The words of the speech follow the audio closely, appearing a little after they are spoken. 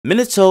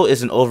Minato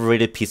is an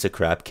overrated piece of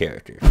crap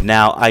character.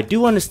 Now, I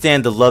do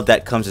understand the love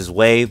that comes his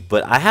way,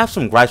 but I have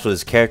some gripes with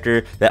his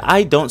character that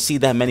I don't see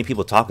that many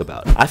people talk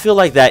about. I feel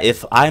like that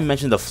if I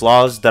mention the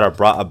flaws that are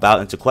brought about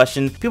into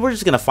question, people are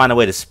just gonna find a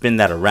way to spin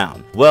that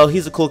around. Well,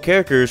 he's a cool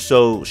character,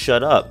 so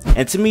shut up.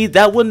 And to me,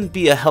 that wouldn't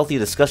be a healthy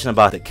discussion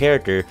about the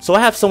character, so I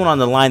have someone on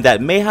the line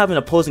that may have an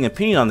opposing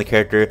opinion on the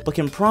character, but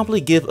can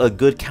promptly give a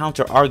good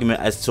counter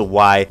argument as to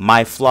why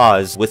my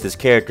flaws with his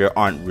character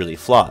aren't really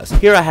flaws.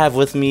 Here I have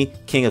with me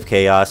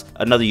KingOfChaos,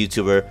 another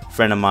YouTuber,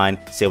 friend of mine.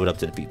 Say what up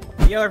to the people.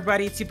 Yo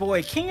everybody, it's your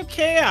boy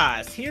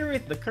KingOfChaos here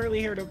with the Curly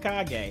Haired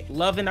Hokage.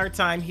 Loving our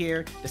time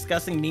here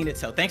discussing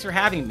Minato. Thanks for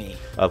having me.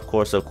 Of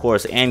course.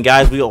 And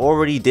guys, we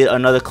already did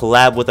another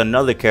collab with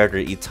another character,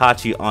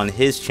 Itachi, on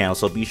his channel,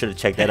 so be sure to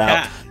check that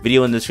out.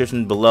 Video in the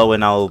description below,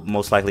 and I'll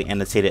most likely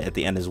annotate it at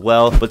the end as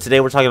well. But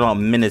today we're talking about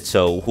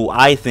Minato, who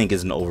I think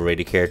is an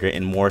overrated character,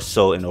 and more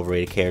so an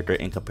overrated character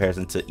in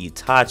comparison to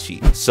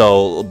Itachi.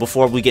 So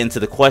before we get into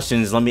the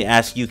questions, let me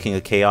ask you,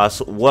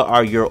 KingOfChaos, what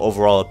are your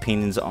overall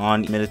opinions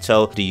on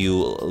Minato? Do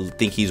you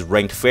think he's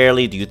ranked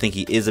fairly? Do you think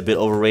he is a bit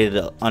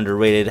overrated,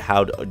 underrated?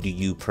 How do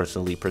you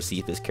personally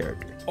perceive this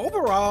character?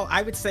 Overall,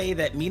 I would say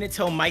that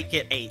Minato might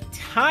get a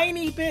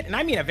tiny bit, and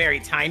I mean a very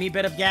tiny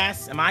bit of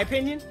gas, in my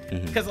opinion.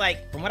 Because,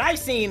 like, from what I've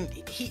seen,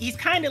 he's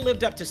kind of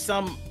lived up to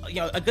some,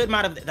 a good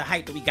amount of the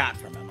hype that we got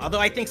from him. Although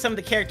I think some of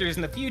the characters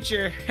in the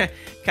future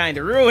kind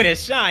of ruin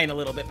his shine a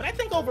little bit. But I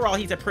think overall,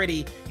 he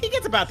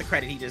gets about the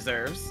credit he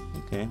deserves.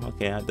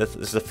 Okay,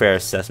 that's a fair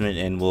assessment,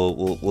 and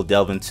we'll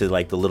delve into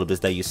like the little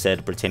bits that you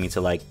said pertaining to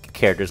like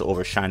characters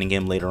overshining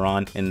him later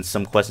on, and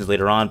some questions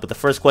later on. But the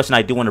first question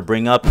I do want to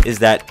bring up is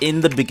that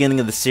in the beginning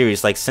of the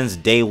series, like since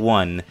day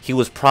one, he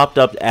was propped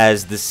up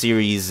as the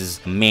series'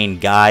 main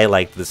guy,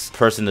 like this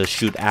person to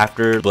shoot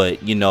after, but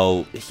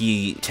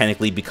he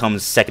technically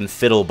becomes second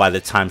fiddle by the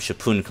time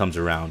Shippuden comes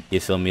around. You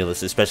feel me?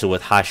 Especially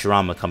with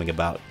Hashirama coming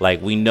about.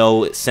 Like, we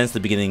know since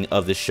the beginning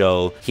of the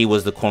show, he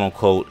was the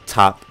quote-unquote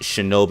top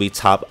shinobi,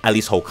 top at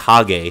least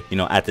Hokage,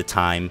 at the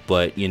time,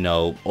 but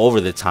over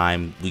the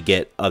time we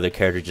get other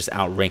characters just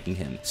outranking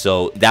him.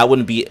 So that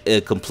wouldn't be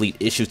a complete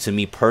issue to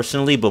me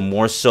personally, but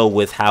more so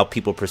with how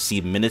people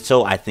perceive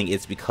Minato. I think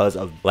it's because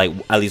of, like,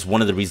 at least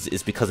one of the reasons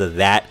is because of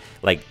that,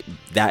 like,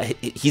 that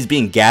he's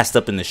being gassed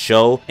up in the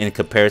show in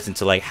comparison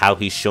to like how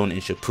he's shown in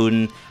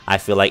Shippuden. I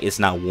feel like it's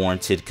not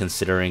warranted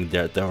considering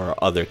there are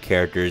other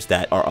characters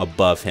that are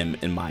above him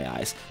in my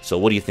eyes. So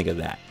what do you think of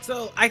that?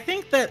 So I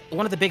think that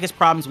one of the biggest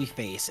problems we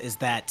face is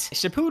that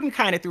Shippuden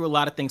kind of threw a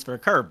lot of things for a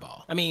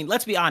curveball. I mean,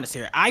 let's be honest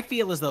here. I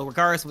feel as though,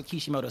 regardless of what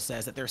Kishimoto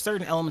says, that there are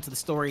certain elements of the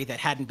story that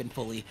hadn't been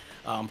fully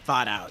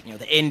thought out.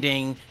 The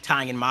ending,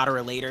 tying in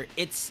Madara later.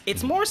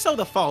 It's more so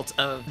the fault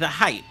of the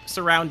hype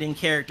surrounding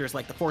characters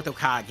like the fourth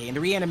Hokage and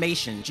the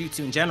reanimation jutsu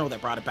in general that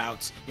brought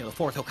about, the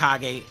fourth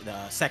Hokage,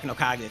 the second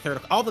Hokage, the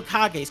third, all the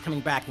Kages coming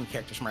back in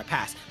characters from our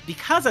past.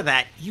 Because of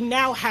that, you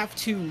now have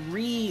to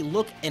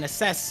re-look and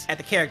assess at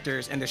the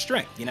characters and their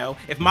strength.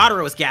 If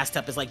Madara was gassed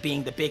up as like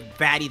being the big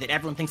baddie that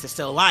everyone thinks is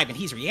still alive and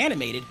he's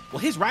reanimated, well,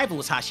 his rival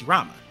was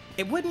Hashirama.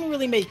 It wouldn't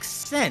really make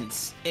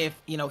sense if,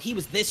 he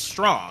was this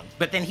strong,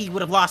 but then he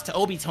would have lost to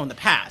Obito in the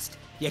past,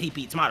 yet he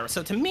beats Madara.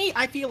 So to me,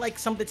 I feel like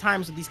some of the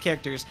times with these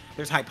characters,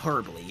 there's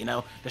hyperbole,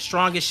 the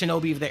strongest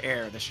shinobi of their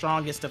era, the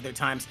strongest of their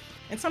times.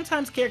 And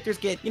sometimes characters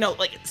get,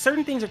 like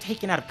certain things are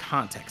taken out of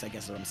context, I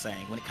guess is what I'm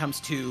saying, when it comes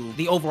to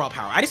the overall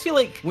power. I just feel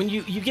like when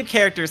you give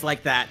characters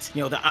like that,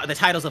 the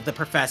titles of the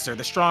professor,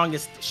 the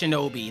strongest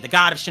shinobi, the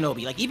god of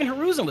shinobi, like even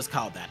Hiruzen was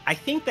called that. I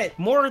think that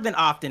more than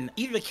often,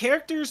 either the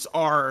characters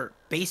are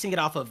basing it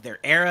off of their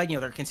era,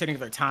 they're considering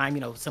their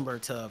time, similar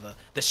to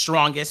the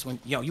strongest, when,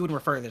 you wouldn't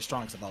refer to the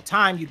strongest of all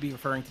time, you'd be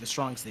referring to the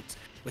strongest that's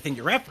within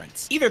your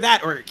reference. Either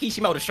that or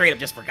Kishimoto straight up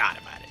just forgot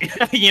about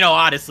it.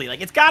 Honestly,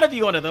 like it's gotta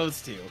be one of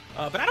those two.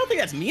 But I don't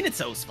think that's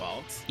Minato's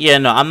fault. Yeah,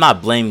 no, I'm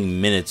not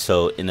blaming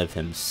Minato in of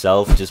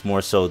himself, just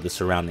more so the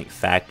surrounding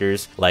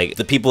factors. Like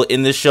the people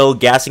in the show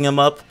gassing him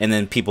up, and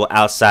then people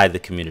outside the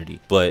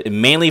community. But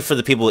mainly for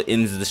the people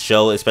in the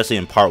show, especially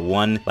in part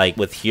 1, like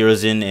with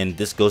Hiruzen, and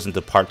this goes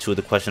into part 2 of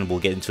the question, we'll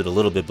get into it a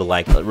little bit, but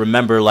like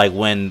remember like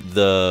when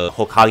the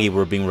Hokage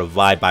were being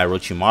revived by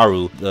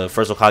Orochimaru, the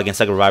first Hokage and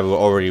second Reviver were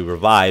already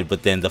revived,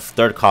 but then the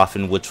third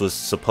coffin, which was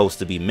supposed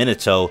to be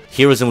Minato,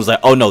 Hiruzen was like,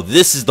 oh no,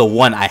 this is the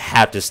one I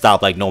have to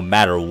stop, like no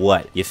matter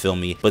what, you feel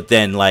me? But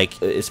then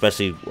like,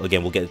 especially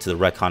again, we'll get into the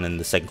retcon in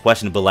the second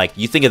question, but like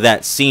you think of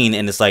that scene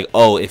and it's like,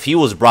 oh, if he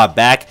was brought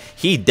back,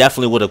 he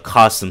definitely would have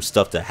caused some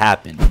stuff to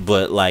happen.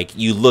 But like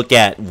you look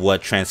at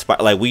what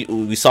transpired, like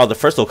we saw the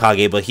first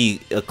Hokage, but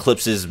he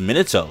eclipses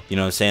Minato, you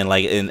know what I'm saying,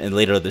 like in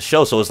later of the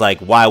show. So it's like,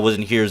 why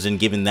wasn't Hiruzen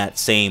given that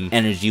same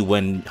energy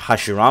when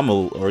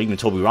Hashirama or even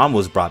Tobirama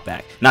was brought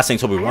back? Not saying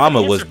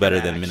Tobirama was better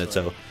than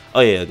Minato.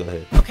 Oh yeah, go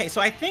ahead. Okay, so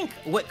I think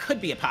what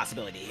could be a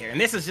possibility here, and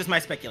this is just my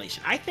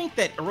speculation, I think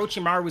that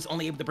Orochimaru was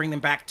only able to bring them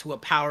back to a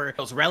power that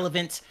was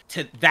relevant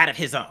to that of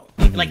his own.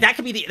 Like that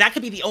could be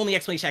the only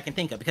explanation I can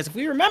think of, because if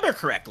we remember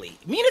correctly,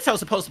 Minato was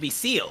supposed to be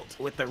sealed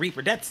with the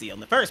Reaper Death Seal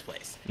in the first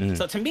place.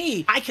 So to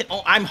me,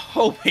 I'm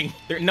hoping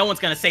no one's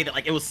gonna say that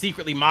like it was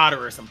secretly Madara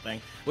or something.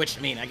 Which,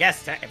 I mean, I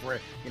guess if we're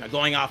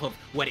going off of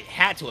what it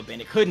had to have been,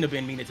 it couldn't have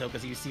been Minato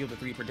because he was sealed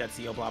with Reaper Death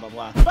Seal, blah blah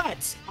blah.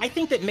 But I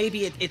think that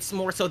maybe it's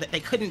more so that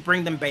they couldn't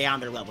bring them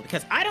beyond their level,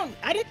 because I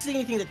didn't see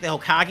anything that the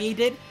Hokage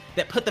did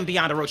that put them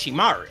beyond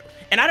Orochimaru.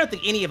 And I don't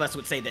think any of us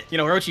would say that,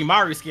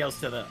 Orochimaru scales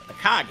to the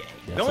Kage.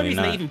 Definitely the only reason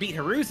not. they even beat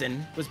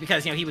Hiruzen was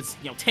because, he was,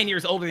 10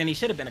 years older than he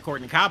should have been,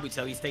 according to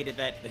Kabuto. He stated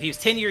that if he was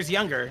 10 years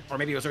younger, or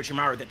maybe it was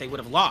Orochimaru, that they would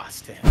have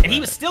lost to him. And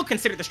he was still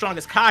considered the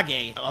strongest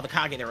Kage of the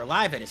Kage that were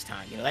alive at his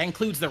time. That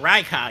includes the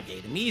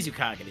Raikage, the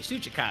Mizukage, the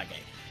Tsuchikage,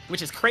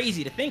 which is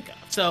crazy to think of.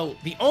 So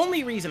the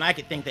only reason I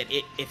could think that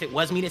if it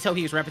was Minato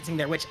he was referencing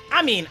there, which,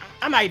 I mean,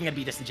 I'm not even gonna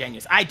be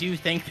disingenuous. I do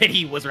think that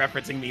he was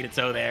referencing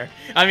Minato there.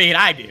 I mean,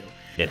 I do.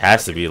 It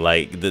has to be,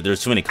 like,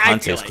 there's too many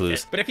context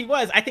clues. But if he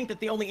was, I think that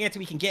the only answer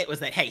we can get was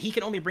that, hey, he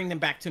can only bring them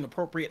back to an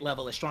appropriate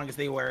level as strong as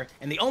they were.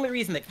 And the only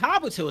reason that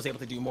Kabuto was able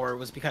to do more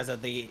was because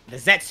of the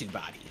Zetsu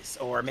bodies,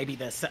 or maybe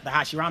the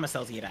Hashirama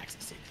cells he had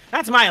access to.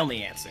 That's my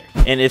only answer.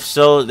 And if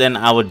so, then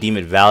I would deem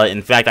it valid.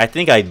 In fact, I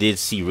think I did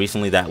see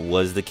recently that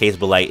was the case,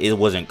 but like it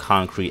wasn't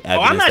concrete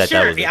evidence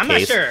that was the case. I'm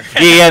not sure.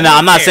 Yeah, no,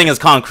 I'm not saying it's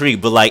concrete,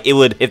 but like it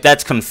would, if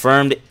that's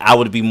confirmed, I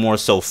would be more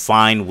so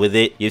fine with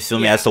it. You feel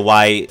me? As to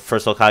why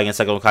first Hokage and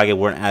second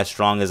Hokage weren't as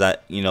strong as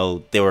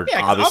they were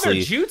obviously. Other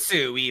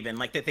jutsu even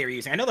like that they were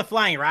using. I know the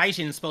Flying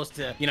Raijin is supposed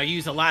to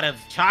use a lot of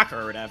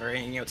chakra or whatever,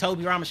 and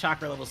Tobirama's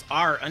chakra levels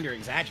are under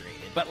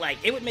exaggerated. But like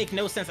it would make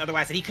no sense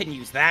otherwise that he couldn't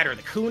use that or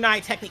the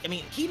kunai technique. I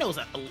mean, he knows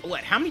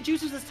what? How many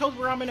jutsus does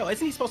Tobirama know?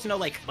 Isn't he supposed to know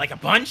like a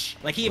bunch?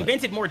 Like he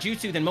invented more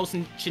jutsu than most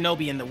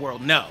shinobi in the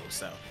world know.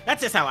 So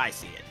that's just how I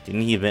see it.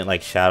 Didn't he invent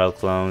like shadow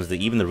clones,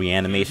 even the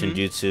reanimation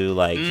jutsu?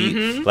 Like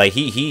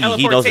he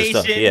knows his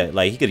stuff. Yeah,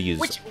 like he could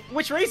use.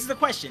 Which raises the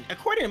question.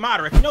 According to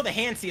Madara, if you know the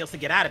hand seals to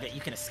get out of it,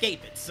 you can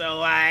escape it. So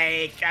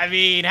like, I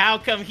mean, how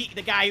come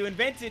the guy who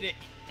invented it?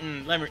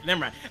 Never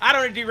mind. I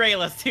don't want to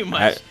derail us too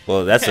much.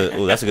 Well, that's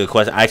a good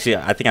question. Actually,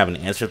 I think I have an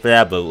answer for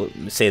that, but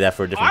we'll say that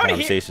for a different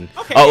conversation.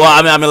 Okay. Oh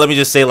well, I mean, let me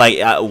just say like,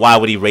 why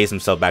would he raise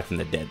himself back from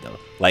the dead though?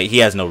 Like he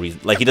has no reason.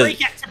 Like he doesn't.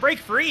 To break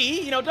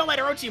free. Don't let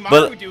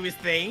Orochimaru do his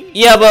thing.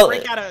 Yeah, but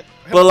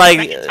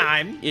like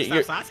time.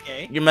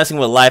 You're messing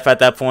with life at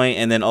that point,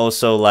 and then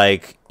also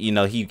like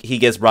he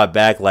gets brought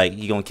back. Like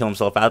he gonna kill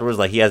himself afterwards.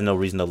 Like he has no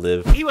reason to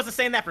live. He wasn't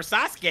saying that for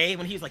Sasuke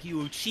when he was like, "You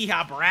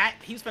Uchiha brat."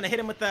 He was gonna hit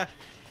him with the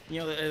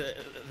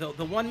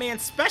the one-man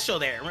special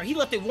there, where he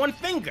lifted one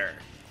finger,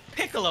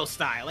 Piccolo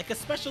style, like a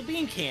special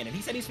beam cannon.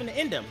 He said he's gonna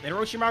end him. Then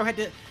Orochimaru had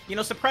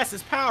to, suppress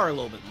his power a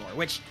little bit more,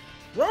 which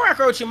Roark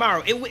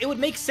Orochimaru, it would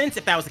make sense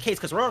if that was the case,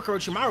 because Roark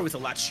Orochimaru is a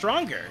lot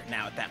stronger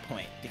now at that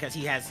point, because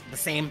he has the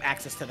same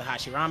access to the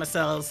Hashirama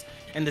cells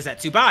and the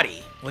Zetsu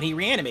body when he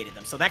reanimated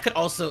them. So that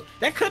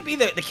could be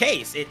the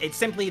case. It's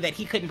simply that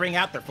he couldn't bring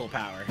out their full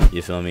power.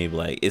 You feel me?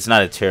 Like it's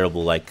not a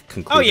terrible like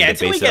conclusion to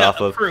until base we it get off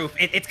of. Proof.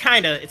 It's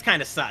kind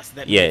of sus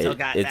that Minato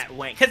got that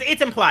way, because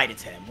it's implied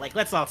it's him. Like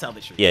let's all tell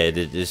the truth. Yeah,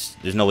 there's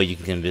no way you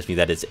can convince me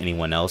that it's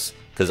anyone else.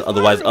 Because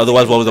otherwise,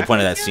 what was the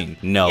point of that scene?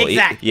 No,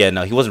 exactly.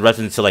 He wasn't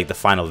referencing to like the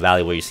final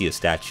valley where you see a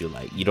statue.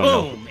 Like you don't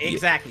know.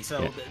 Exactly.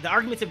 So the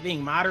arguments of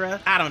being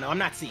Madara, I don't know. I'm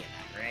not seeing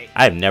that, right?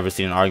 I've never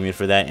seen an argument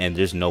for that, and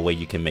there's no way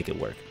you can make it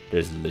work.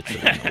 There's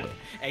literally no way.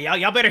 Hey,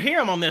 y'all better hear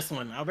him on this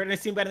one. Y'all better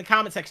see him in the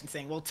comment section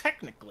saying, well,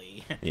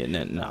 technically. Yeah,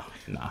 no,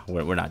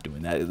 we're not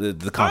doing that.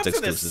 The context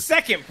on to the clues.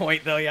 Second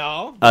point, though,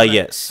 y'all.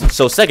 Yes.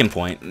 So second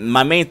point,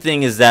 my main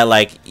thing is that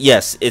like,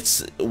 yes,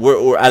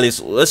 we're at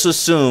least let's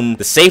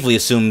safely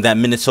assume that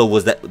Minato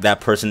was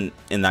that person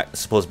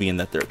supposed to be in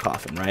that third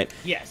coffin, right?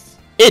 Yes.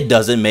 It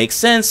doesn't make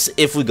sense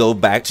if we go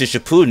back to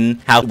Shippuden,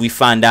 how we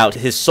find out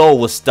his soul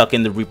was stuck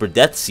in the Reaper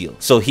Death Seal.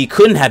 So he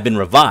couldn't have been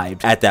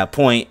revived at that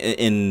point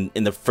in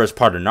the first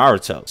part of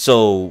Naruto.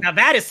 So now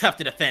that is tough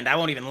to defend. I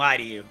won't even lie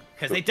to you,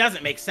 because it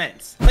doesn't make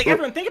sense. Like,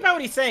 everyone, think about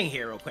what he's saying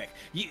here real quick.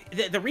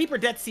 The Reaper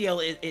Death Seal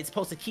is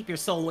supposed to keep your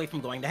soul away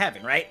from going to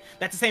heaven, right?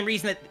 That's the same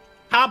reason that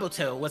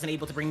Kabuto wasn't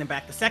able to bring them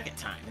back the second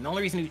time. And the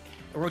only reason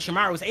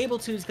Orochimaru was able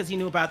to is because he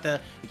knew about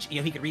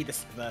he could read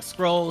the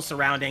scrolls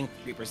surrounding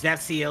Reaper's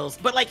Death Seals.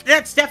 But like,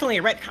 that's definitely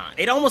a retcon.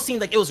 It almost seemed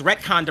like it was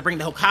retcon to bring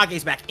the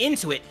Hokages back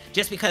into it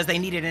just because they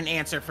needed an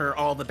answer for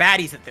all the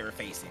baddies that they were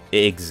facing.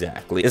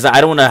 Exactly.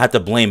 I don't want to have to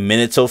blame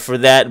Minato for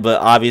that,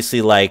 but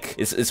obviously like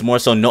it's more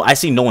so I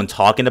see no one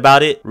talking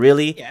about it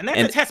really. Yeah, and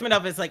that's a testament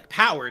of his like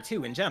power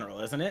too in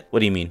general, isn't it? What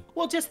do you mean?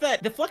 Well, just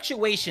that the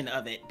fluctuation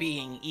of it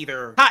being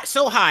either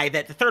so high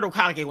that the third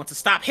Hokage wants to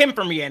stop him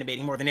from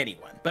reanimating more than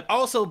anyone, but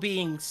also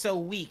being so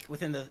weak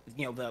within the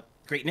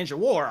Great Ninja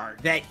War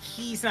arc, that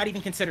he's not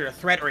even considered a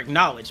threat or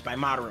acknowledged by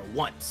Madara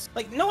once.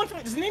 Like,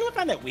 does anyone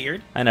find that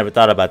weird? I never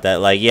thought about that.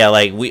 Like, yeah,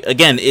 like,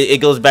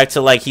 it goes back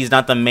to, like, he's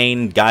not the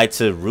main guy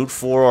to root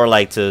for or,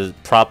 like, to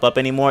prop up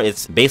anymore.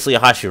 It's basically a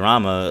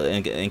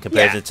Hashirama in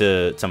comparison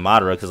to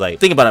Madara, because, like,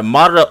 think about it,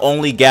 Madara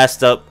only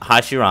gassed up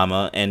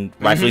Hashirama, and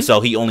rightfully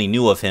so, he only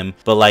knew of him,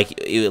 but, like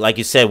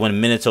you said,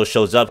 when Minato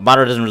shows up,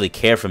 Madara doesn't really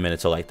care for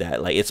Minato like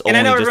that. Like, it's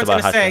only just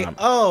about Hashirama. Say,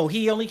 oh,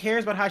 he only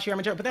cares about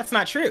Hashirama, but that's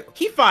not true.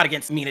 He fought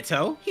against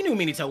Minato. He knew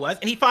Minato was,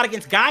 and he fought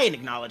against Guy and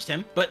acknowledged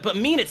him. But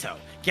Minato,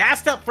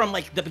 gassed up from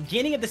like the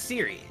beginning of the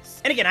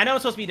series. And again, I know I'm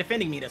supposed to be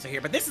defending Minato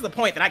here, but this is the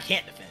point that I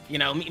can't defend. You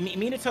know,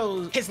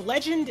 Minato, his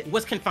legend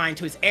was confined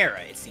to his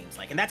era, it seems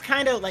like. And that's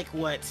kind of like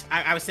what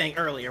I was saying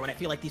earlier when I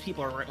feel like these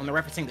people are, when they're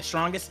referencing the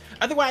strongest.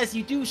 Otherwise,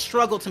 you do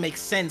struggle to make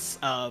sense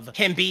of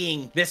him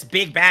being this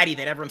big baddie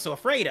that everyone's so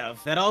afraid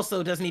of, that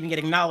also doesn't even get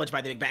acknowledged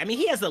by the big bad. I mean,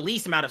 he has the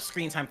least amount of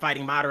screen time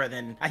fighting Madara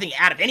than, I think,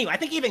 out of anyone. I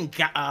think even,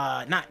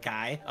 not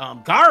Guy,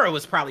 Gaara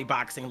was probably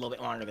boxing a little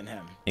bit longer than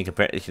him. In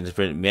comparison,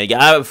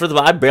 first of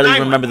all, I barely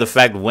remember the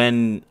fact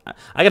when,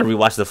 I gotta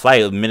rewatch the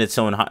fight of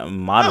Minato and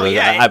Madara. Oh,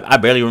 yeah. I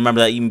barely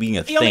remember that even being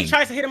a thing. He only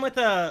tries to hit him with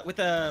a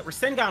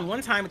Rasengan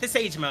one time with the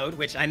Sage mode,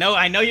 which I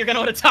know you're gonna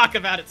want to talk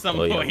about at some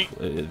point.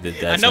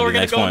 I know we're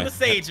gonna go into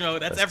Sage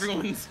mode. That's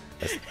everyone's.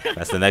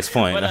 That's the next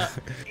point. But,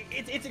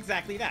 it's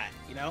exactly that,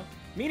 you know.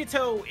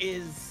 Minato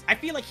is, I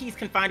feel like he's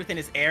confined within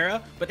his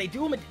era, but they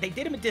did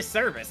him a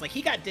disservice. Like,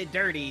 he did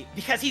dirty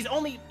because he's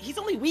only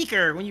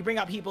weaker when you bring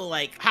out people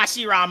like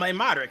Hashirama and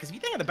Madara. Because if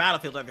you think of the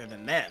battlefield other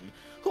than them,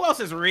 who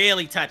else is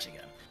really touching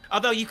him?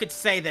 Although you could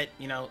say that,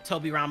 you know,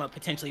 Tobirama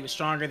potentially was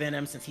stronger than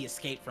him since he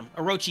escaped from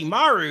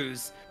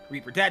Orochimaru's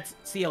Reaper Death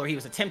Seal, or he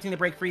was attempting to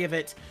break free of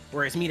it,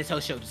 whereas Minato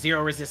showed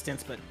zero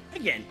resistance. But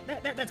again,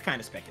 that's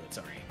kind of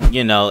speculatory.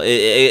 You know,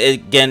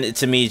 again,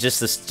 to me,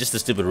 just a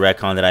stupid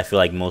retcon that I feel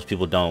like most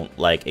people don't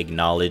like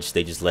acknowledge.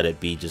 They just let it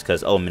be just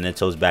because, oh,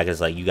 Minato's back.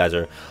 It's like you guys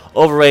are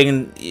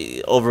overrating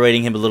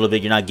him a little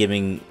bit.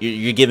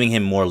 You're giving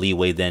him more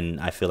leeway than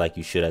I feel like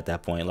you should at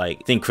that point.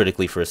 Like, think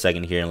critically for a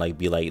second here and like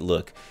be like,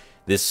 look,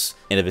 this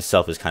in of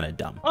itself is kind of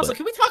dumb. Also,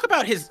 can we talk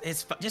about his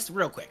just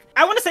real quick?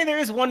 I want to say there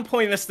is one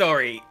point in the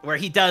story where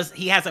he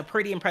has a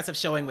pretty impressive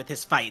showing with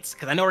his fights,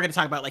 because I know we're going to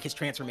talk about like his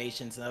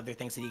transformations and other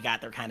things that he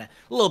got. They're kind of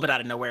a little bit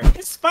out of nowhere.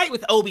 His fight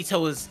with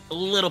Obito is a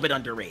little bit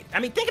underrated. I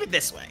mean, think of it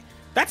this way.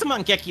 That's a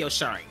Mangekyo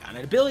Sharingan,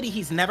 an ability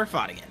he's never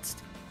fought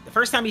against. The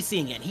first time he's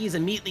seeing it, he's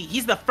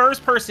the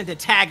first person to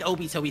tag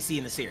Obito we see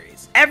in the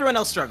series. Everyone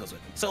else struggles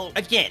with him. So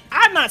again,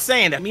 I'm not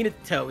saying that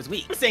Minato is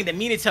weak. I'm saying that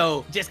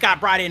Minato just got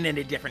brought in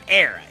a different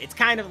era. It's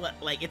kind of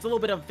like, it's a little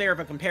bit unfair of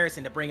a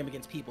comparison to bring him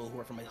against people who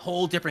are from a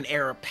whole different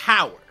era of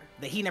power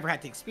that he never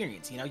had to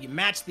experience. You know, you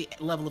match the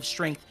level of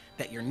strength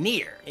that you're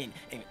near. And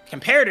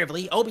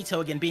comparatively, Obito,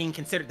 again, being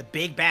considered the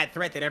big bad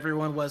threat that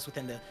everyone was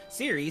within the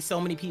series, so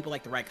many people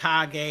like the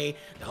Raikage,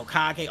 the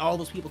Hokage, all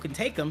those people couldn't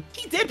take him.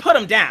 He did put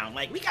him down.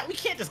 Like, we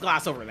can't just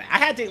gloss over that. I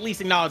had to at least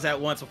acknowledge that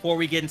once before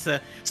we get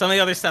into some of the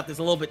other stuff that's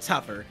a little bit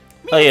tougher.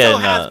 Minato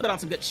has put on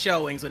some good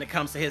showings when it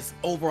comes to his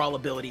overall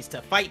abilities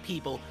to fight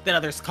people that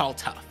others call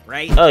tough,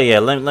 right? Oh yeah,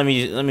 let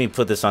me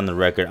put this on the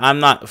record.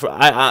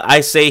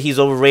 I say he's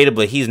overrated,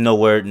 but he's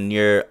nowhere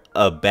near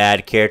a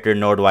bad character,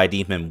 nor do I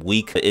deem him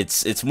weak.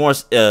 It's more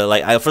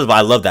like, first of all,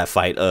 I love that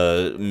fight,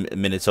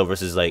 Minato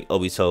versus like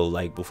Obito,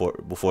 like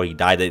before he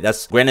died.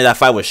 That's granted, that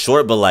fight was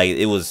short, but like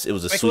it was a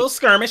sweet little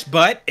skirmish,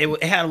 but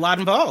it had a lot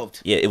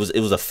involved. Yeah, it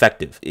was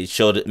effective. It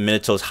showed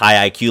Minato's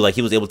high IQ. Like,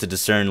 he was able to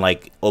discern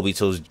like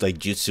Obito's like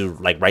jutsu,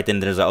 like right then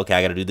and there's like, okay,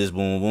 I gotta do this,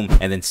 boom, boom, boom,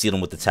 and then seal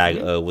him with the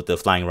tag, with the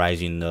flying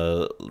rising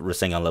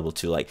Rasengan level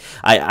 2. Like,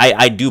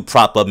 I do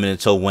prop up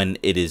Minato when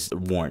it is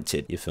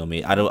warranted. You feel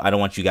me? I don't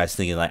want you guys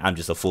thinking like I'm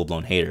just a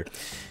full-blown hater.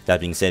 That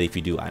being said, if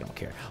you do, I don't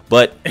care.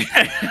 But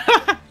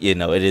you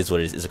know, it is what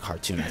it is. It's a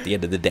cartoon at the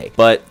end of the day.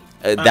 But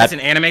that's an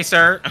anime,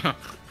 sir.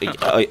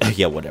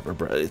 Yeah, whatever,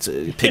 bro. It's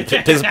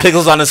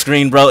pixels on the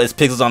screen, bro. It's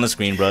pixels on the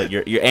screen, bro.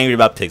 You're angry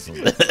about pixels.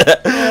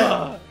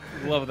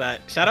 Love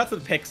that. Shout out to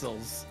the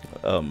pixels.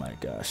 Oh my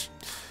gosh.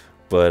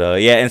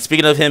 But yeah, and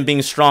speaking of him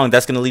being strong,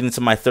 that's going to lead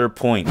into my third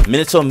point.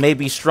 Minato may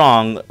be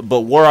strong,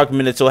 but War Arc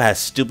Minato has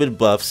stupid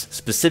buffs,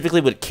 specifically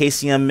with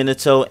KCM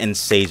Minato and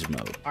Sage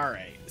Mode.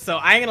 Alright, so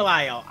I ain't gonna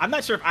lie, y'all. I'm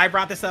not sure if I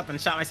brought this up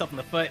and shot myself in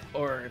the foot,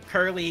 or if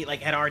Curly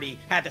like had already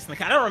had this in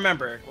the... I don't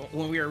remember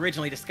when we were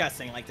originally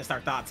discussing like just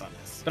our thoughts on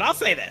this. But I'll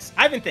say this.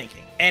 I've been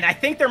thinking, and I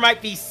think there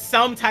might be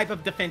some type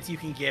of defense you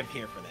can give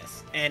here for this.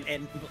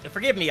 And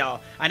forgive me,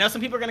 y'all. I know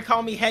some people are gonna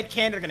call me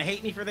headcanon, they're gonna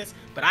hate me for this,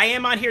 but I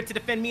am on here to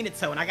defend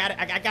Minato, and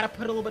I gotta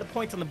put a little bit of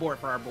points on the board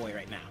for our boy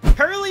right now.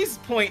 Curly's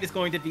point is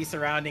going to be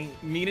surrounding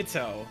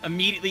Minato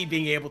immediately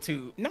being able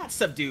to not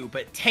subdue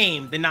but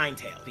tame the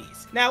nine-tailed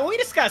beast. Now, when we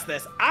discussed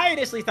this, I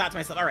initially thought to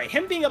myself, all right,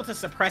 him being able to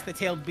suppress the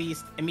tailed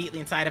beast immediately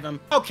inside of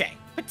him, okay,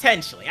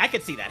 potentially, I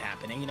could see that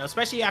happening, you know,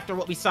 especially after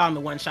what we saw in the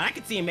one shot. I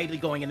could see him maybe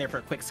going in there for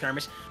a quick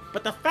skirmish,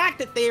 but the fact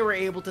that they were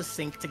able to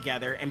sync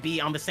together and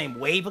be on the same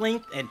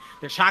wavelength, and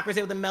their chakras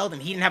able to meld,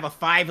 and he didn't have a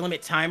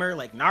 5-limit timer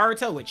like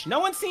Naruto, which no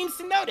one seems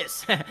to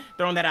notice.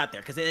 Throwing that out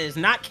there, because it is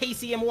not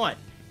KCM1.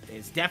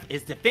 is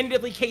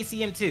definitively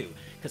KCM2,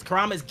 because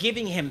Kurama is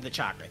giving him the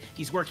chakra.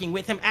 He's working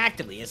with him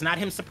actively. It's not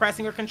him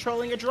suppressing or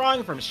controlling or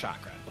drawing from his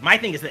chakra. But my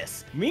thing is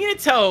this: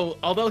 Minato,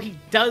 although he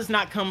does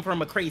not come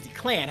from a crazy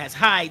clan, has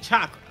high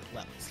chakra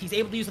levels. He's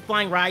able to use the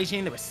Flying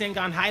Raijin, the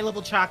Rasengan,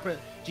 high-level chakra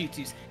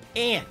jutsus,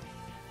 and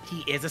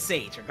he is a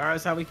sage,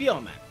 regardless of how we feel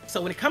on that.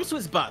 So when it comes to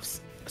his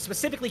buffs,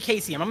 specifically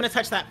KCM, I'm going to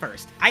touch that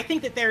first. I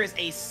think that there is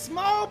a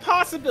small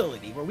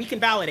possibility where we can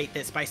validate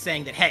this by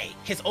saying that, hey,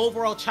 his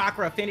overall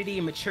chakra affinity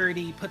and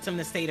maturity puts him in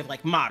the state of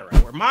like Madara,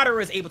 where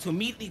Madara is able to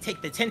immediately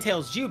take the Ten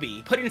Tails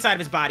Jubi, put it inside of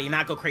his body, and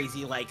not go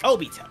crazy like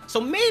Obito.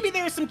 So maybe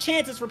there's some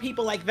chances for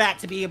people like that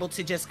to be able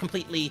to just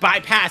completely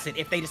bypass it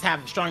if they just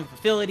have strong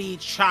affinity,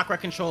 chakra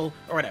control,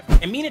 or whatever.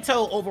 And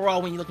Minato,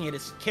 overall, when you're looking at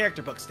his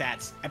character book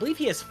stats, I believe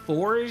he has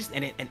 4s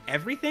and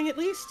everything at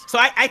least. So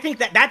I think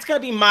that that's going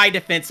to be my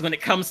defense when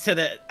it comes to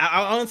the...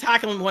 I'll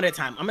tackle them one at a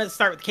time. I'm going to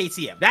start with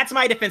KCM. That's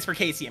my defense for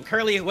KCM.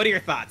 Curly, what are your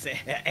thoughts?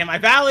 Am I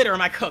valid or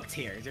am I cooked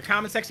here? Is your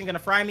comment section going to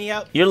fry me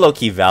up? You're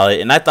low-key valid,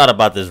 and I thought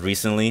about this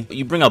recently.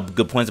 You bring up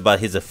good points about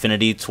his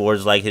affinity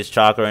towards like his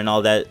chakra and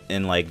all that,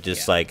 and like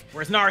just like...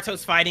 Whereas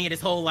Naruto's fighting it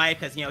his whole life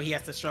because, you know, he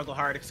has to struggle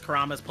hard because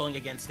Kurama's pulling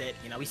against it.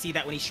 You know, we see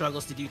that when he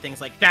struggles to do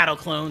things like battle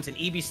clones, and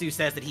Ibisu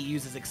says that he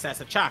uses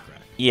excessive chakra.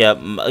 Yeah,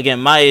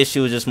 again, my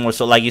issue is just more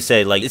so, like you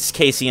said, like, it's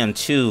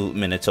KCM2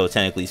 Minato,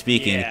 technically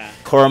speaking. Yeah.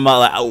 Kurama,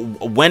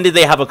 like, when did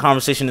they have a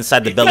conversation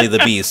inside the belly of the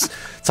beast?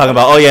 Talking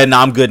about, oh yeah, no,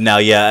 I'm good now,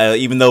 yeah,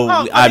 even though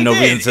I have no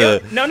reason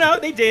to... No,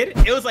 they did.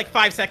 It was like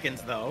 5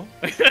 seconds, though.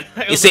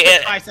 It was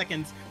like 5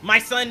 seconds.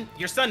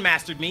 Your son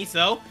mastered me,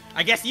 so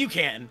I guess you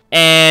can.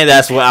 And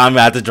that's where I'm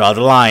gonna have to draw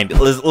the line.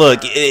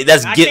 Look,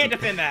 that's... I can't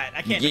defend that.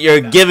 I can't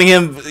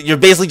You're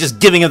basically just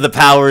giving him the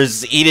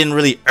powers. He didn't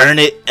really earn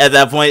it at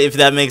that point, if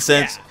that makes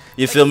sense. Yeah.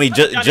 You feel me?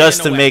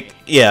 Just to make,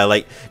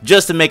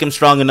 just to make him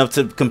strong enough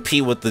to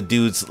compete with the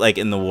dudes like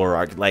in the war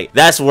arc. Like,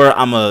 that's where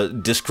I'm gonna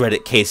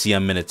discredit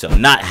KCM Minato.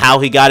 Not how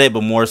he got it,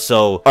 but more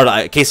so, or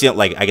like KCM,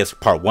 like I guess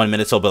part 1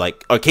 Minato, but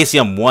like, or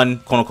KCM 1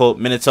 quote unquote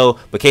Minato,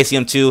 but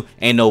KCM 2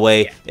 ain't no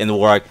way in the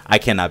war arc. I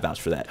cannot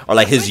vouch for that, or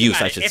like his use,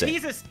 I should say.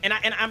 He's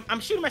I'm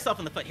shooting myself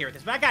in the foot here with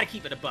this, but I gotta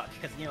keep it a buck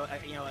because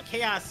a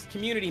Chaos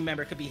community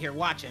member could be here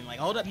watching. Like,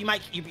 hold up,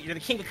 you're the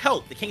king of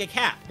cope, the king of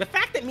cap. The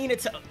fact that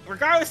Minato,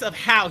 regardless of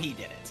how he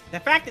did it, the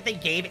fact that they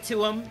gave it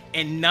to him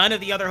and none of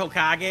the other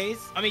Hokages,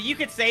 I mean, you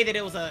could say that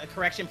it was a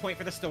correction point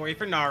for the story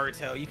for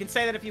Naruto. You can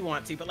say that if you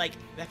want to, but like,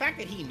 the fact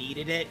that he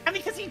needed it, I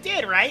mean, because he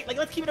did, right? Like,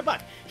 let's keep it a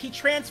buck. He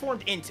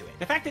transformed into it.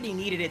 The fact that he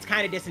needed it's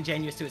kind of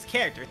disingenuous to his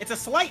character. It's a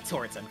slight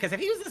towards him, because if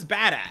he was this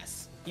badass,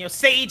 you know,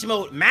 Sage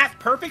mode, math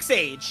perfect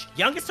Sage,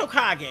 youngest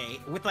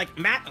Hokage, with like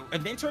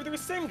inventor of the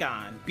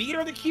Rasengan, beater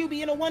of the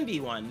QB in a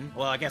 1v1.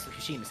 Well, I guess with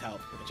Kushina's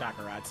help with the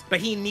chakra rods. But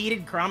he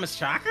needed Kurama's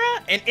chakra?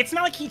 And it's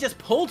not like he just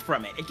pulled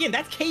from it. Again,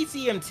 that's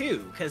KCM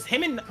too, because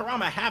him and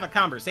Kurama have a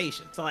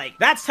conversation. So like,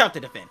 that's tough to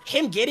defend.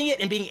 Him getting it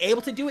and being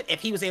able to do it,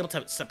 if he was able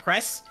to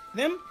suppress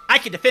them, I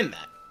could defend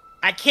that.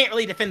 I can't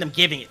really defend them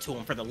giving it to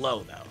him for the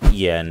low, though.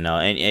 Yeah, no,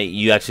 and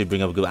you actually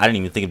bring up a good... I didn't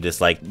even think of this.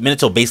 Like,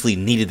 Minato basically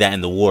needed that in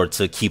the war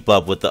to keep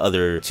up with the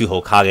other 2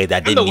 Hokage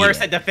that didn't need it. I'm the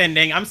worst at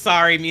defending. I'm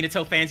sorry,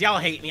 Minato fans. Y'all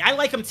hate me. I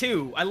like him,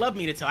 too. I love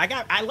Minato.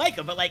 I like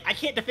him, but, like, I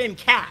can't defend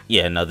Cap.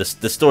 Yeah, no, the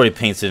story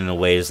paints it in a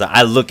way. It's like,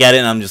 I look at it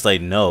and I'm just like,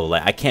 no,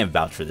 like, I can't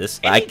vouch for this.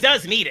 And he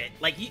does need it.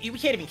 Like, we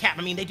can't even Cap.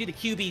 I mean, they do the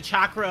QB,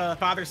 Chakra,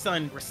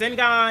 Father-Son,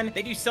 Rasengan.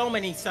 They do so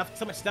much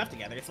stuff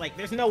together. It's like,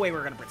 there's no way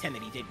we're going to pretend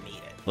that he didn't need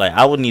it. Like,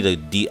 I would need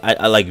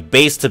like,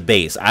 base to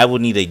base, I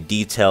would need a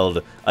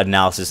detailed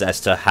analysis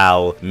as to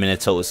how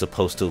Minato is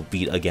supposed to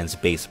beat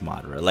against base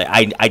Madara. Like,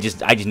 I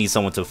just need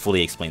someone to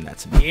fully explain that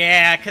to me.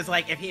 Yeah, because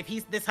like, if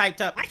he's this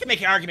hyped up, I can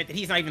make an argument that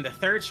he's not even the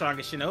 3rd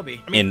strongest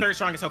shinobi. I mean, 3rd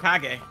strongest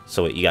Hokage.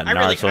 So you got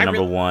Naruto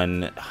number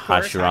 1,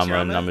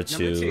 Hashirama number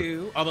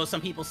 2. Although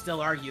some people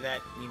still argue that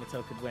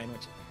Minato could win,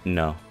 which...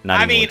 No,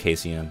 not even with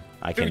KCM.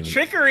 I can't even...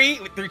 trickery.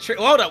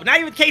 Hold up, not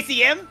even with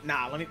KCM.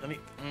 Nah, let me.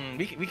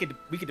 We could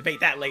debate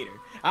that later.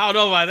 I don't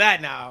know about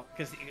that now,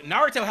 because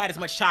Naruto had as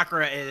much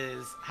chakra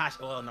as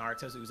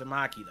Naruto's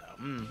Uzumaki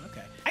though.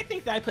 Okay. I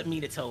think that I put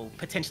Minato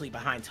potentially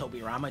behind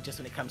Tobirama just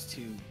when it comes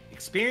to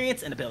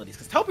experience and abilities,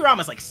 because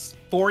Tobirama's like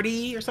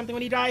 40 or something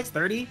when he dies,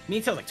 30.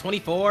 Minato's like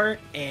 24,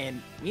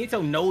 and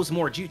Minato knows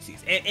more jutsus.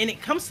 And when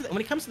it comes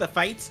to the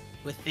fights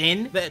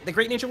within the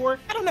Great Ninja War,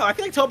 I don't know. I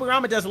feel like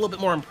Tobirama does a little bit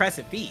more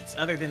impressive feats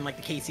other than like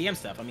the KCM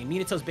stuff. I mean,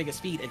 Minato's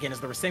biggest feat, again, is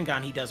the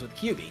Rasengan he does with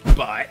QB.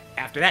 But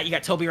after that, you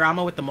got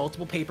Tobirama with the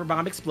multiple paper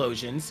bomb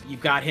explosions.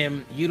 You've got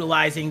him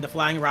utilizing the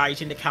Flying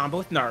Raijin to combo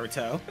with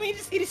Naruto. I mean,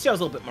 he just shows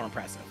a little bit more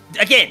impressive.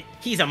 Again,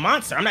 he's a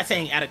monster. I'm not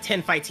saying out of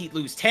 10 fights he'd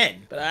lose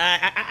 10, but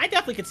I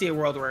definitely could see a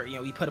world where, you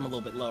know, we put him a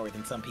little bit lower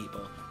than some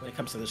people when it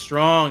comes to the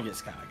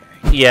strongest Kage.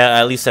 Yeah,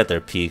 at least at their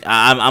peak.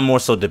 I'm more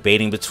so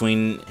debating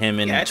between him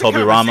and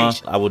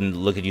Tobirama. I wouldn't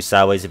look at you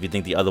sideways if you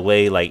think the other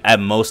way. Like, at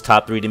most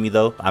top 3 to me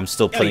though. I'm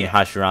still putting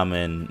Hashirama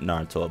and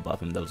Naruto above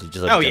him. Those are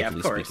just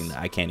objectively speaking.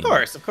 I can't even.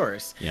 Of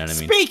course. You know what I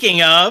mean?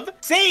 Speaking of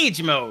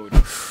Sage mode.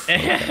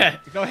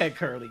 Go ahead,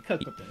 Curly.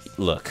 Cook with this.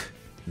 Look,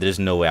 there's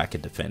no way I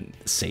could defend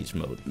Sage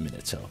mode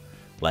Minato.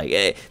 Like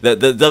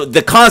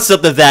the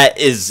concept of that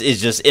is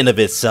just in of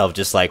itself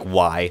just like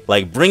why?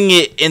 Like bring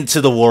it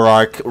into the war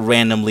arc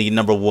randomly,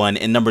 number one,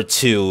 and number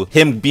two,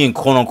 him being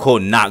quote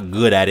unquote not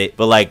good at it,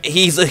 but like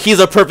he's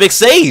a perfect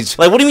sage.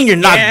 Like what do you mean you're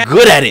not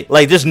good at it?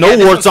 Like there's no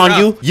warts on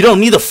you. You don't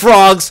need the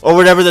frogs or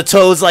whatever, the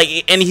toads, like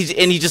and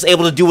he's just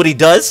able to do what he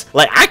does.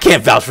 Like I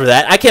can't vouch for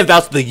that. I can't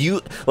vouch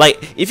for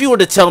like if you were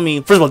to tell me,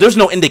 first of all, there's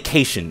no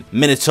indication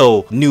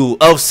Minato knew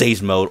of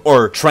Sage Mode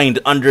or trained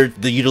under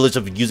the utility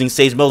of using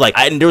Sage Mode. Like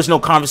there was no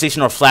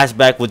conversation or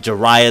flashback with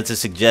Jiraiya to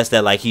suggest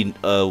that like he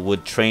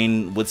would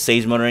train with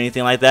Sage Mode or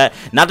anything like that.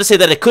 Not to say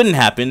that it couldn't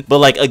happen, but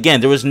like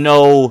again, there was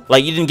no,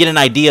 like you didn't get an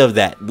idea of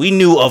that. We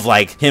knew of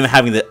like him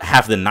having the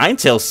half the Nine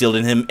Tails sealed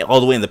in him all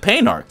the way in the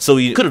pain arc, so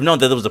you could have known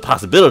that there was a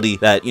possibility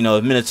that, you know,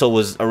 if Minato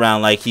was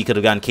around, like he could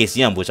have gotten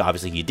KCM, which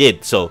obviously he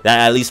did, so that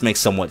at least makes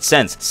somewhat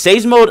sense.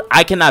 Sage Mode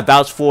I cannot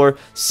vouch for.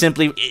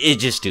 Simply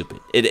it's just stupid.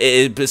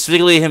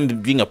 Particularly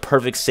him being a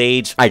perfect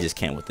sage, I just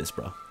can't with this,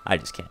 bro. I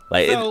just can't.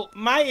 Like, so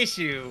my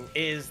issue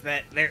is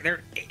that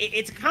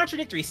it's a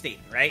contradictory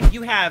statement, right?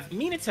 You have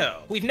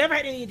Minato, who we've never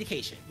had any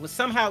indication, was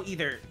somehow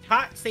either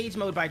taught Sage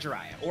Mode by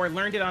Jiraiya or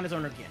learned it on his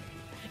own organically.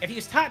 If he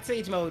was taught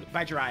Sage Mode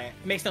by Jiraiya,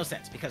 it makes no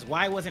sense, because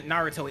why wasn't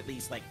Naruto at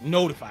least like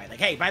notified?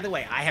 Like, hey, by the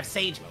way, I have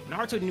Sage Mode.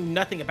 Naruto knew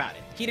nothing about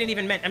it. He didn't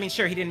even I mean,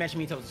 sure, he didn't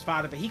mention Minato's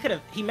father, but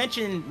he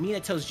mentioned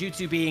Minato's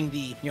jutsu being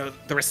the, you know,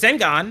 the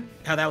Rasengan,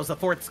 how that was the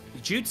fourth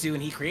jutsu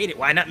and he created.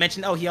 Why not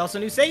mention, oh, he also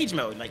knew Sage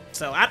Mode? Like,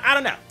 so I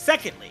don't know.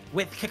 Secondly,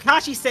 with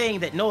Kakashi saying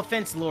that, no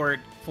offense,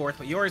 Lord Fourth,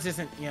 but yours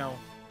isn't, you know,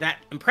 that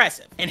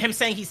impressive, and him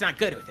saying he's not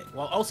good with it,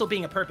 while also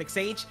being a perfect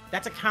sage,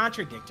 that's a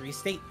contradictory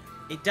statement.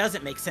 It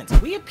doesn't make sense.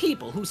 We have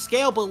people who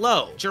scale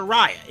below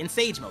Jiraiya in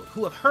Sage Mode,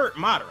 who have hurt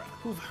Madara,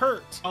 who've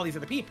hurt all these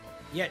other people.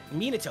 Yet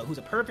Minato, who's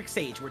a perfect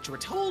sage, which we're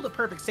told a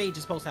perfect sage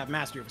is supposed to have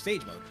mastery over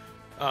Sage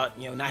Mode,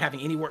 you know, not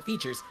having any warp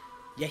features,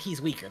 yet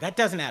he's weaker. That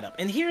doesn't add up.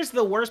 And here's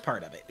the worst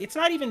part of it. It's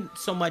not even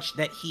so much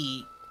that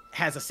he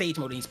has a Sage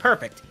Mode and he's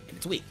perfect and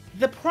it's weak.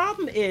 The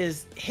problem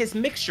is his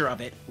mixture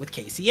of it with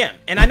KCM.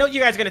 And I know you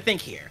guys are gonna think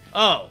here,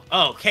 oh,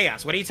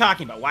 Chaos, what are you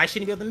talking about? Why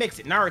shouldn't he be able to mix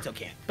it? Naruto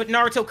can't. But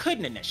Naruto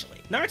couldn't initially.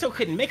 Naruto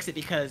couldn't mix it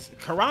because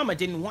Kurama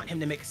didn't want him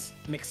to mix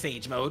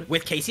Sage Mode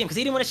with KCM, because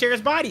he didn't want to share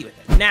his body with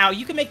him. Now,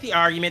 you can make the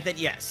argument that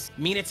yes,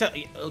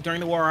 Minato, during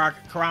the war arc,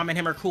 Kurama and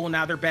him are cool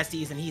now, they're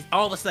besties, and he's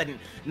all of a sudden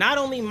not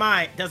only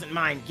doesn't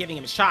mind giving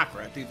him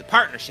chakra through the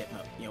partnership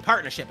mode, you know,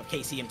 partnership of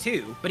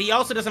KCM2, but he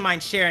also doesn't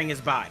mind sharing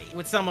his body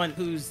with someone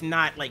who's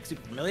not like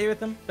super familiar with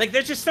him. Like,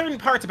 there's just certain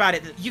parts about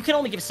it that you can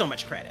only give so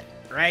much credit,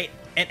 right?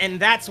 And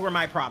that's where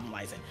my problem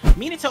lies in.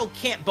 Minato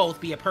can't both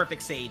be a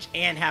perfect sage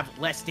and have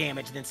less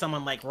damage than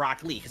someone like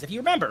Rock Lee. Because if you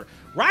remember,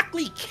 Rock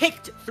Lee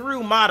kicked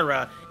through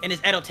Madara in his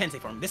Edo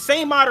Tensei form. The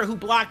same Madara who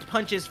blocked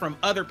punches from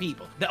other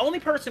people. The only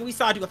person we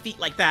saw do a feat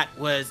like that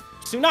was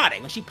Tsunade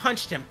when she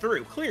punched him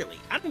through, clearly.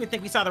 I don't even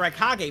think we saw the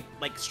Raikage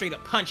like straight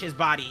up punch his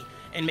body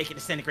and make it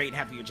disintegrate and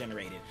have to be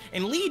regenerated.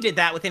 And Lee did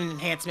that with an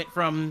enhancement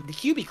from the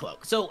QB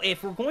cloak. So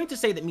if we're going to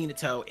say that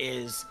Minato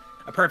is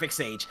a perfect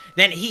sage,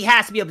 then he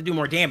has to be able to do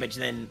more damage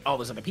than all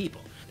those other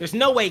people. There's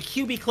no way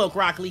QB Cloak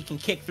Rock Lee can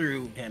kick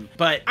through him.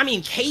 But, I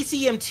mean,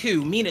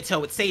 KCM2 Minato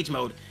with Sage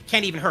Mode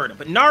can't even hurt him.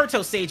 But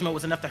Naruto Sage Mode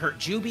was enough to hurt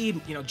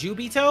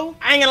Jubito.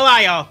 I ain't gonna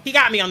lie, y'all. He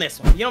got me on this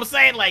one. You know what I'm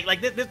saying?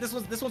 Like this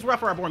was rough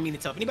for our boy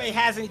Minato. If anybody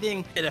has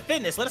anything to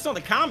defend this, let us know in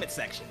the comment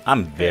section.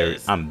 I'm very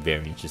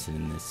interested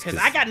in this. Because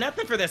I got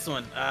nothing for this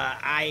one.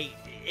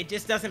 It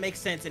just doesn't make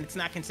sense, and it's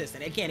not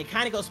consistent. Again, it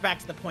kind of goes back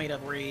to the point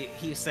of where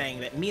he was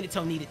saying that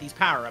Minato needed these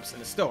power-ups in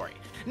the story.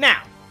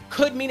 Now,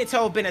 could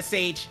Minato have been a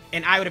sage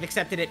and I would have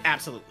accepted it?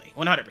 Absolutely.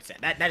 100%.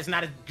 That is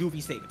not a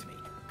goofy statement to me.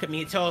 Could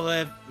Minato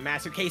have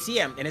mastered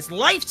KCM in his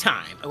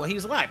lifetime? Well, he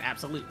was alive.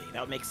 Absolutely.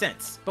 That would make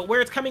sense. But where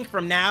it's coming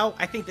from now,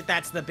 I think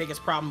that's the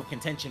biggest problem of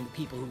contention with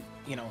people who,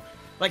 you know,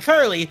 like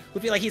Curly, who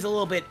feel like he's a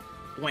little bit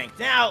wanked.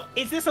 Now,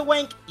 is this a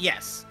wank?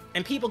 Yes.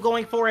 And people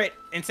going for it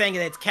and saying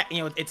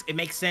that it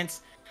makes sense,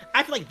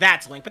 I feel like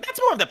that's linked, but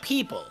that's more of the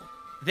people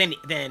than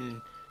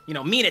you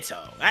know, Minato.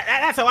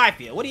 That's how I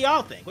feel. What do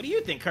y'all think? What do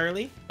you think,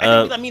 Curly? I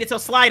think we let Minato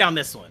slide on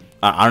this one.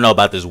 I don't know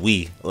about this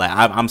like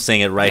I'm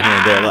saying it right here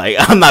and there. Like,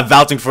 I'm not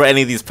vouching for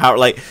any of these power.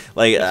 Like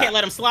you can't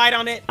let him slide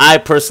on it. I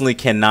personally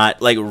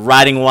cannot. Like,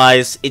 writing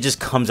wise, it just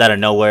comes out of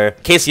nowhere.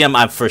 KCM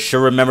I for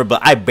sure remember,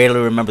 but I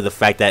barely remember the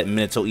fact that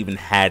Minato even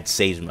had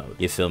Sage Mode.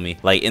 You feel me?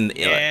 Like,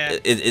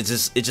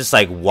 it's just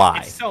like,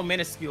 why? It's so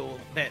minuscule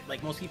that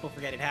like most people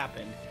forget it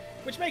happened.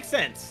 Which makes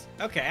sense.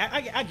 Okay,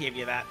 I give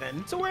you that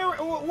then. So where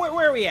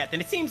are we at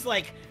then? It seems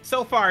like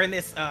so far in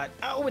this, I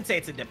wouldn't say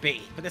it's a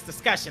debate, but this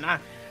discussion, I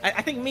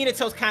think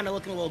Minato's kind of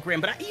looking a little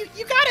grim. But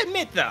you gotta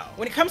admit though,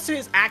 when it comes to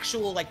his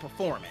actual like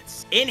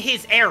performance in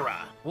his era,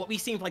 what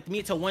we've seen from like the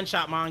Minato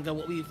one-shot manga,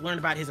 what we've learned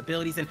about his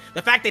abilities, and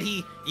the fact that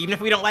he, even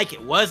if we don't like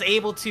it, was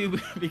able to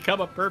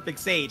become a perfect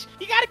sage,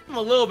 you gotta give him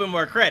a little bit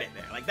more credit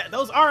there. Like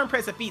those are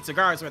impressive feats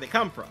regardless where they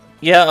come from.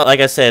 Yeah, like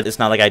I said, it's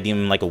not like I deem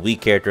him like a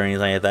weak character or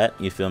anything like that.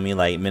 You feel me?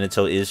 Like,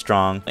 Minato is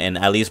strong, and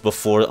at least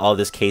before all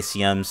this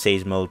KCM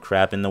Sage Mode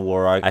crap in the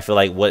War Arc, I feel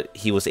like what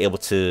he was able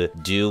to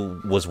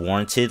do was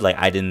warranted. Like,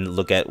 I didn't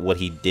look at what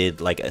he did,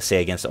 like,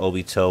 say, against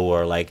Obito,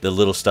 or like the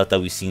little stuff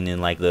that we've seen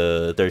in like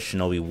the Third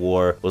Shinobi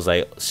War was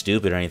like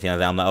stupid or anything like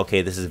that. I'm like,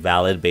 okay, this is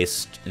valid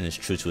based and it's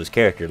true to his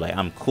character. Like,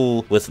 I'm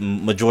cool with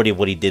majority of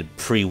what he did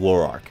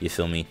pre-War Arc. You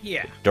feel me?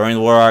 Yeah. During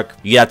the War Arc,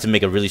 you have to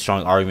make a really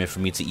strong argument for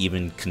me to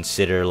even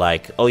consider,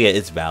 like, oh yeah,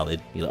 it's valid.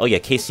 Oh yeah,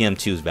 KCM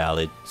 2 is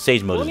valid.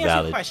 Sage Mode is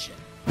valid. Let me ask you a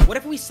question. What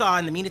if we saw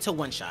in the Minato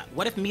one-shot,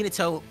 what if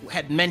Minato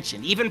had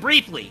mentioned, even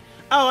briefly,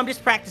 oh, I'm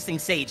just practicing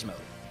Sage Mode?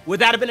 Would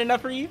that have been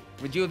enough for you?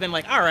 Would you have been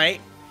like, all right?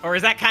 Or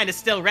is that kind of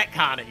still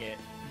retconning it,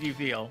 do you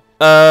feel?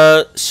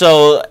 It's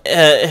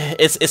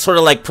sort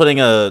of like putting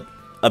a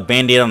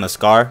Band-Aid on a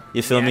scar,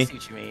 you feel me? I see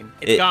what you mean.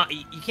 It's gone,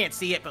 you can't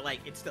see it, but like,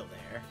 it's still there.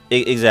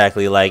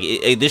 Exactly, like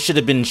this should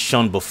have been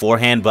shown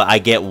beforehand, but I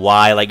get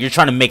why. Like, you're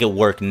trying to make it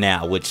work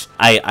now, which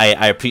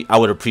I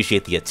would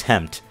appreciate the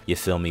attempt, you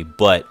feel me?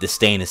 But the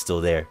stain is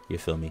still there, you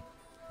feel me?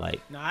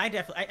 Like, no, I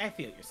definitely I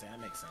feel what you're saying.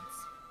 That makes sense.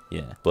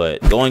 Yeah,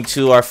 but going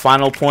to our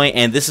final point,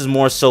 and this is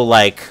more so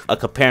like a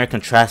compare and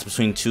contrast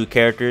between two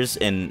characters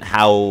and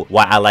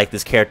why I like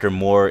this character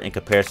more in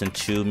comparison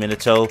to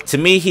Minato. To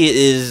me, he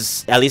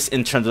is, at least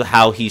in terms of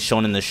how he's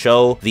shown in the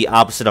show, the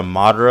opposite of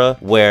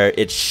Madara, where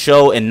it's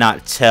show and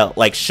not tell.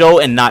 Like, show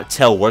and not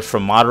tell works for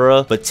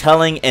Madara, but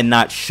telling and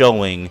not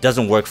showing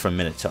doesn't work for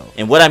Minato.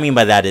 And what I mean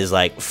by that is,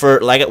 like,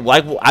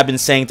 like I've been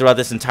saying throughout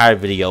this entire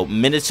video,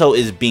 Minato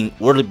is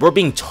we're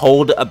being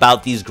told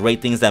about these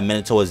great things that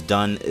Minato has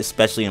done,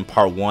 especially in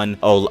part 1,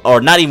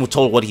 or not even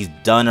told what he's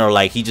done, or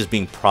like he's just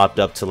being propped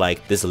up to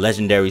like this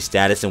legendary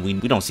status, and we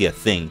don't see a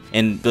thing.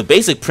 And the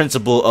basic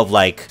principle of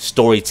like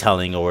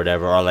storytelling or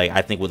whatever, or like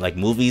I think with like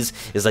movies,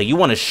 is like you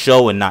want to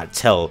show and not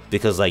tell,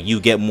 because like you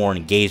get more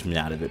engagement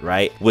out of it,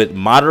 right? With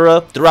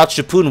Madara, throughout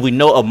Shippuden, we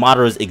know of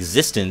Madara's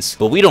existence,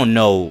 but we don't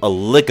know a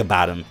lick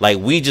about him. Like,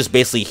 we just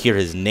basically hear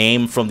his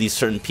name from these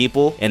certain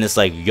people, and it's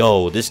like,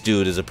 yo, this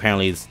dude is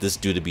apparently this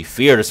dude to be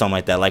feared or something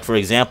like that. Like, for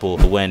example,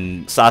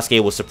 when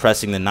Sasuke was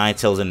suppressing the Nine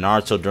Tails in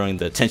Naruto during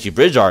the Tenchi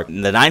Bridge arc,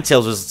 the Nine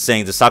Tails was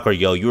saying to Sakura,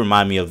 yo, you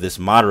remind me of this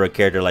Madara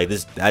character, like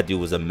that dude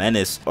was a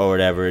menace or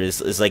whatever.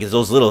 It's like, it's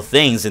those little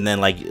things. And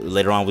then like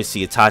later on we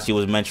see Itachi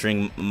was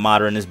mentioning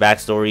Madara in his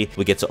backstory.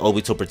 We get to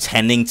Obito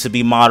pretending to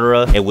be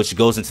Madara, and which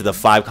goes into the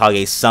 5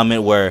 Kage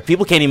summit, where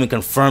people can't even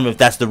confirm if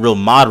that's the real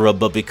Madara,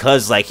 but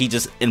because like he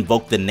just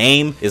invoked the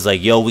name, is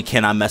like, yo, we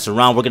cannot mess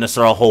around, we're gonna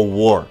start a whole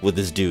war with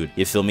this dude.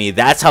 You feel me?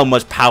 That's how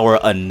much power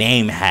a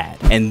name had.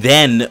 And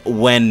then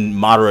when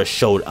Madara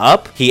showed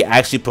up, he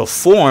actually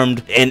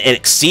performed and it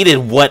exceeded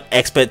what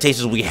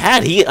expectations we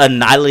had. He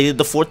annihilated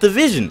the 4th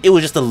division. It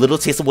was just a little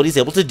taste of what he's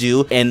able to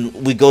do. And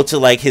we go to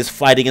like his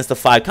fight against the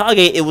 5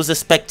 Kage. It was a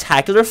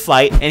spectacular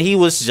fight, and he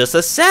was just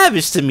a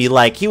savage to me.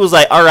 Like, he was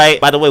like, all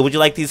right, by the way, would you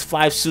like these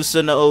 5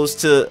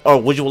 Susanos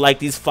or would you like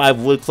these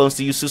 5 wood clones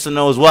to use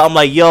Susanoo as well? I'm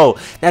like, yo,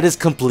 that is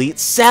complete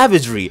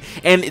savagery.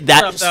 And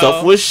that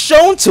stuff was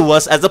shown to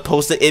us, as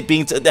opposed to it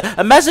being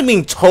imagine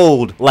being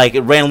told like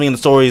randomly in the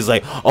stories,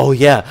 like, oh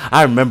yeah,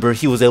 I remember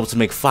he was able to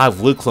make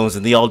 5 wood clones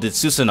and they all did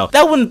Susanoo.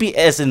 That wouldn't be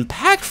as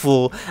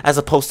impactful as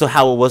opposed to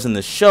how it was in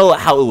the show,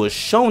 how it was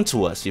shown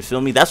to us. You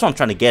feel me? That's what I'm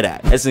trying to get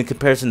at, as in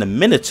comparison to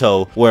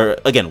Minato, where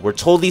again we're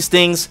told these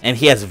things and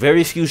he has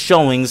very few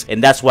showings,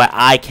 and that's why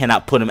I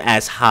cannot put him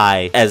as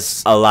high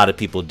as a lot of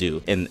people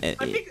do. And I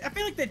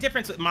feel like the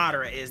difference with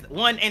Madara is,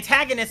 one,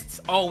 antagonists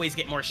always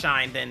get more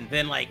shine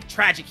than like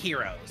tragic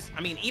heroes.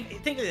 I mean,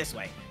 think of it this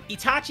way.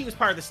 Itachi was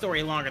part of the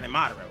story longer than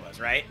Madara was,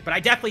 right? But I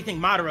definitely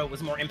think Madara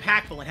was more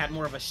impactful and had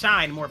more of a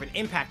shine, more of an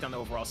impact on the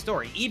overall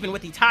story, even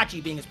with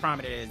Itachi being as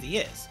prominent as he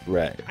is.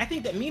 Right. I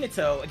think that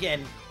Minato,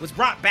 again, was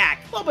brought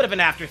back, a little bit of an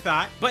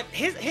afterthought, but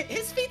his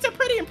feats are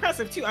pretty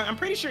impressive too. I'm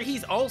pretty sure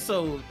he's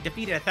also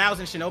defeated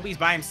 1,000 shinobis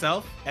by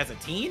himself as a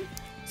teen.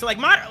 So like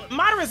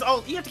Madara's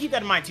all, you have to keep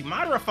that in mind too.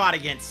 Madara fought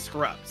against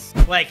scrubs.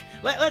 Like,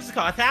 let's just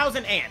call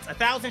 1,000 ants,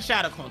 1,000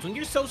 shadow clones. When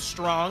you're so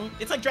strong,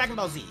 it's like Dragon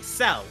Ball Z.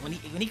 Cell, when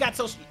he got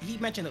so, he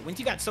mentioned that when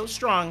you got so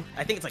strong,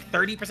 I think it's like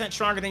 30%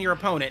 stronger than your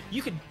opponent,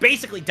 you could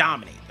basically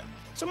dominate them.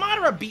 So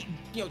Madara beat,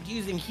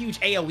 using huge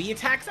AoE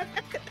attacks.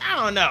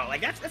 I don't know.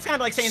 Like that's kind of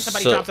like saying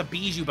somebody drops a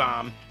Bijou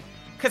bomb,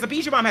 because a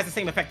Bijou bomb has the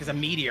same effect as a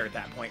meteor at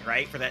that point,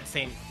 right? For the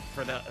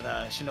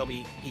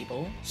shinobi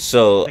people.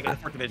 So like the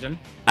 4th division.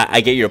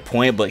 I get your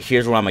point, but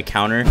here's where I'm a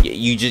counter.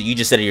 You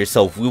just said it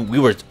yourself. We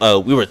were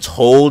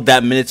told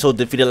that Minato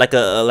defeated like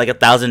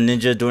 1,000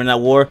 ninja during that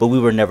war, but we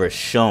were never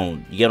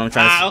shown. You get what I'm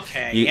trying to say?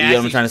 Okay. You get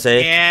what I'm trying to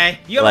say? Yeah,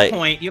 you have a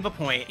point. You have a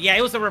point. Yeah,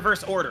 it was the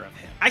reverse order of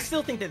him. I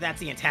still think that that's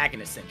the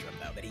antagonist syndrome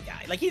though that he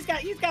got. Like he's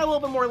got a little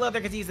bit more love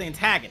there because he's the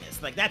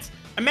antagonist. Like that's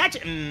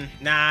imagine.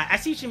 Nah, I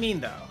see what you mean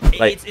though.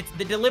 Like, It's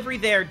the delivery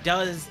there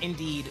does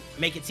indeed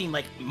make it seem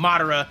like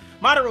Madara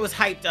was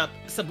hyped up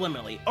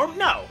subliminally, or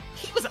no,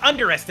 he was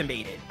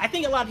underestimated. I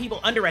think a lot of people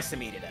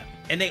underestimated him.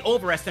 And they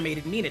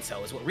overestimated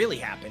Minato is what really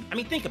happened. I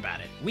mean, think about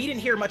it. We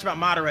didn't hear much about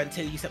Madara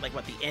until you said like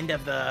what the end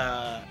of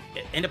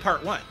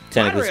part 1.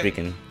 Technically Madara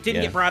speaking,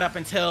 didn't get brought up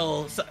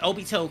until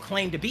Obito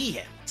claimed to be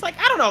him. It's like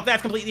I don't know if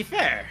that's completely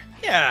fair.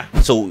 Yeah.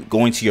 So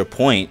going to your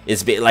point,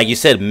 it's like you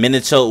said,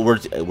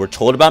 Minato. We're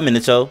told about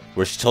Minato.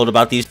 We're told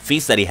about these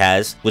feats that he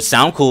has, which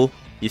sound cool.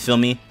 You feel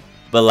me?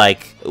 But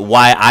like,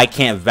 why I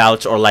can't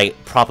vouch or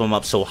like prop him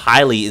up so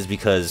highly is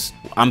because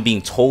I'm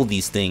being told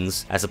these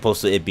things as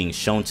opposed to it being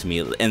shown to me.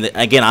 And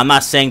again, I'm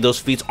not saying those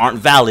feats aren't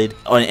valid,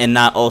 and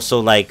not also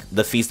like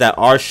the feats that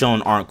are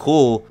shown aren't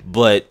cool.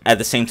 But at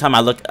the same time,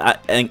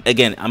 and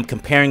again, I'm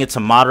comparing it to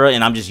Madara,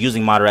 and I'm just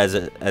using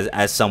Madara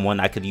as someone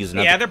I could use.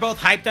 Yeah, they're both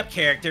hyped up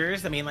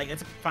characters. I mean, like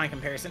it's a fine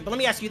comparison. But let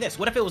me ask you this: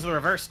 what if it was the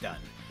reverse done?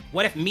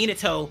 What if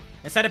Minato,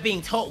 instead of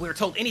being told, we were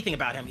told anything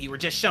about him, you were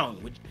just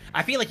shown?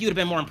 I feel like you'd have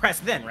been more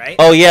impressed then, right?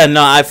 Oh yeah,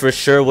 no, I for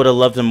sure would have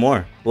loved him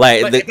more.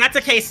 Like, but if that's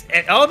the case,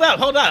 hold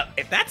up.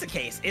 If that's the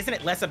case, isn't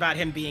it less about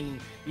him being,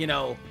 you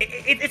know,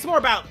 it's more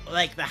about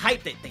like the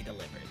hype that they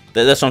delivered.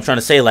 That's what I'm trying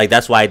to say. Like,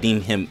 that's why I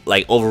deem him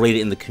like overrated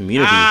in the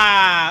community.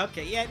 Ah,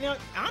 okay, yeah. You know,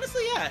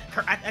 honestly, yeah.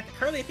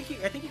 Curly, I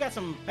think you got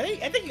some. I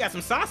think you got some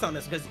sauce on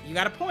this because you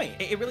got a point.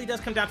 It really does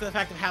come down to the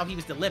fact of how he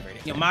was delivered.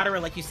 You know,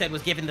 Madara, like you said,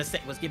 was given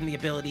the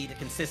ability to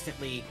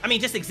consistently, I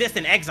mean, just exist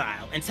in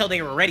exile until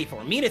they were ready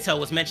for him. Minato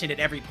was mentioned at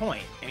every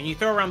point, and when you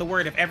throw around the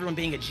word of everyone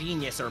being a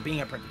genius or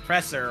being a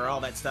professor or all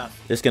that stuff,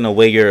 it's gonna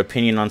weigh your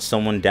opinion on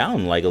someone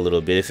down like a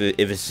little bit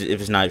if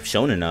it's not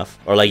shown enough,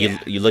 or like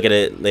you look at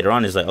it later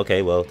on, it's like,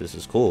 okay, well, this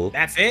is cool.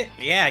 That's it.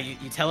 Yeah, you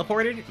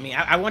teleported. I mean,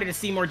 I wanted to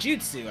see more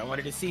jutsu. I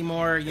wanted to see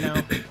more, you know,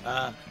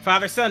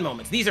 father-son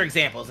moments. These are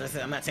examples.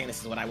 I'm not saying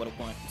this is what I would have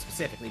wanted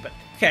specifically, but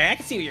okay, I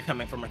can see where you're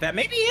coming from with that.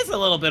 Maybe he is a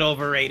little bit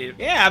overrated.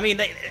 Yeah, I mean,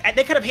 they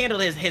could have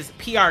handled his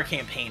PR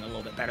campaign a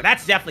little bit better.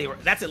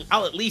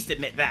 I'll at least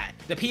admit that.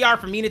 The PR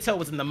for Minato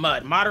was in the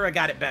mud. Madara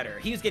got it better.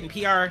 He was getting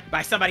PR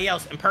by somebody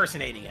else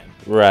impersonating him.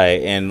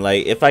 Right, and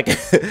like if I could,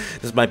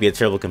 this might be a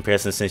terrible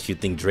comparison since you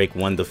think Drake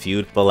won the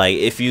feud, but like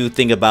if you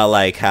think about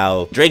like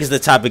how Drake is the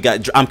type of guy,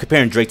 I'm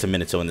comparing Drake to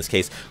Minato in this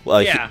case.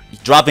 Well,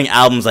 dropping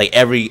albums like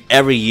every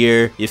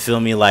year, you feel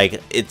me? Like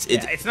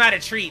it's not a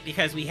treat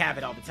because we have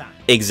it all the time.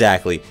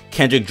 Exactly.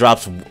 Kendrick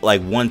drops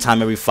like one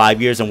time every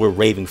 5 years, and we're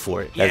raving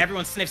for it. Yeah,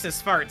 everyone sniffs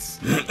his farts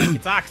like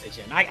it's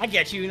oxygen. I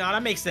get you. No,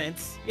 that makes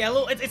sense. Yeah,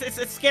 it's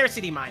a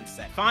scarcity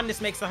mindset.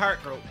 Fondness makes the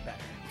heart grow better.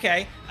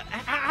 Okay,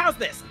 how's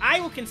this? I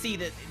will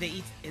concede that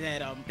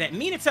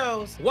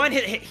Minato's one,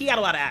 he got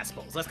a lot of ass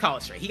pulls. Let's call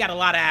it straight. He got a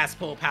lot of ass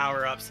pull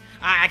power ups.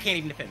 I can't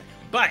even defend it.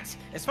 But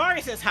as far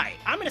as his height,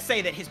 I'm gonna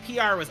say that his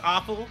PR was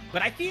awful.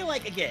 But I feel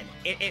like, again,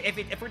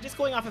 if we're just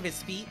going off of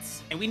his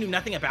feats and we knew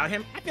nothing about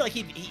him, I feel like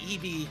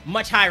he'd be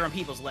much higher on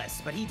people's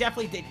lists. But he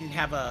definitely didn't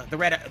have the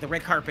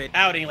red carpet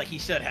outing like he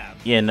should have.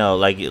 Yeah, no,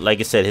 like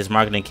I said, his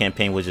marketing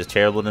campaign was just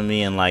terrible to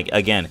me. And like,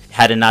 again,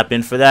 had it not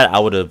been for that, I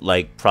would have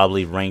like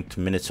probably ranked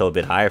Minato a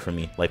bit higher for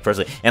me, like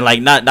personally. And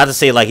like not to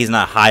say like he's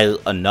not high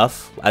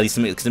enough. At least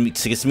to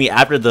me,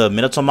 after the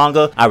Minato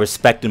manga, I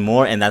respect him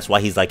more, and that's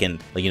why he's like in,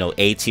 like, you know,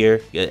 A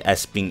tier.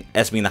 S being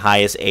the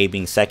highest, A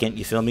being second.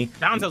 You feel me?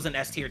 Danzo's an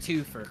S tier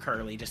too for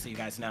Curly, just so you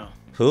guys know.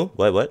 Who?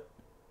 What?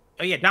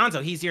 Oh yeah,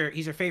 Danzo. He's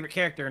your favorite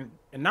character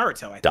in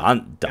Naruto. I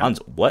think.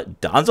 Danzo? What?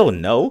 Danzo?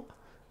 No.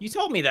 You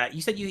told me that.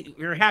 You said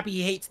you're happy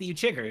he hates the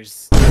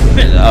Uchiggers.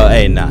 Oh,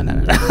 hey, no.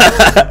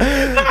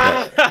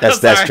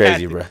 That's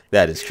crazy, bro.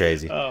 That is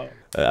crazy. Oh.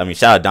 I mean,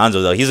 shout out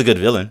Danzo though. He's a good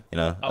villain, you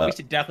know. Oh, we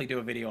should definitely do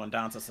a video on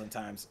Danzo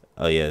sometimes.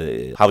 Oh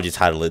yeah. How would you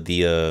title it?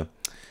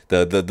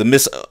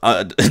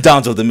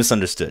 Danzo the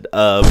Misunderstood.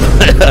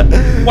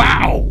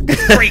 Wow,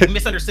 great.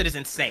 Misunderstood is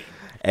insane.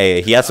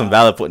 Hey, he had some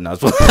valid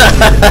points.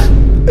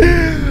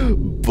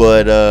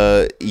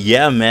 But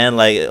yeah, man,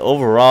 like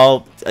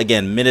overall,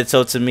 again,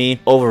 Minato to me,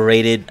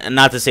 overrated. And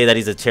not to say that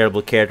he's a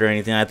terrible character or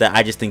anything like that.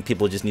 I just think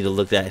people just need to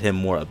look at him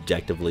more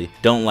objectively.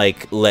 Don't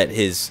like let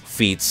his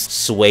feats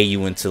sway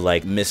you into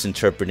like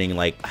misinterpreting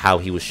like how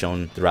he was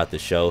shown throughout the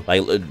show.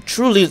 Like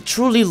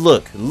truly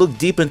look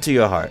deep into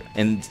your heart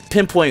and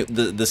pinpoint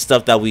the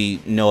stuff that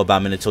we know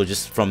about Minato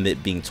just from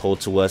it being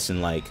told to us.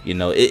 And like, you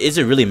know, is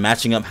it really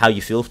matching up how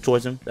you feel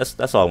towards him?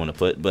 That's all I want to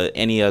put. But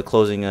any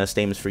closing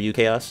statements for you,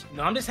 Chaos?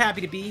 No, I'm just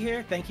happy to be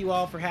here. Thank you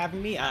all for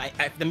having me.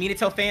 If the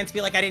Minato fans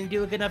feel like I didn't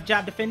do a good enough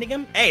job defending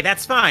him, hey,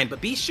 that's fine.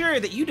 But be sure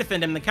that you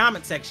defend him in the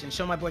comment section.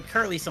 Show my boy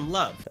Curly some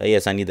love.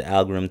 Yes, I need the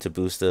algorithm to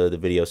boost the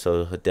video,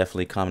 so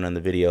definitely comment on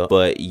the video.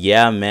 But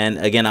yeah, man,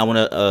 again, I want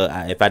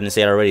to, if I didn't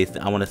say it already,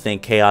 I want to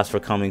thank Chaos for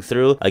coming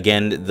through.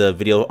 Again, the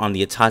video on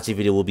the Itachi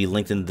video will be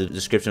linked in the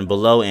description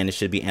below, and it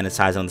should be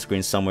annotated on the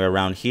screen somewhere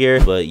around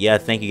here. But yeah,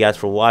 thank you guys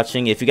for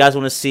watching. If you guys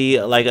want to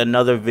see like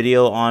another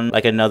video on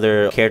like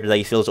another character that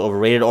you feel is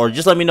overrated, or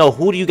just let me know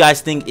who do you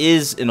guys think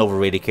is an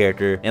overrated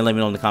character, and let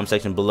me know in the comment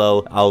section below.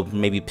 video, I'll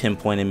maybe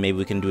pinpoint and maybe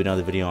we can do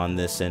another video on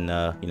this and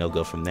you know,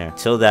 go from there.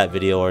 Till that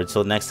video, or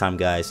until next time,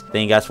 guys,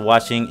 thank you guys for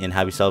watching, and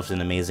have yourselves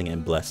an amazing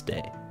and blessed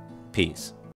day. Peace.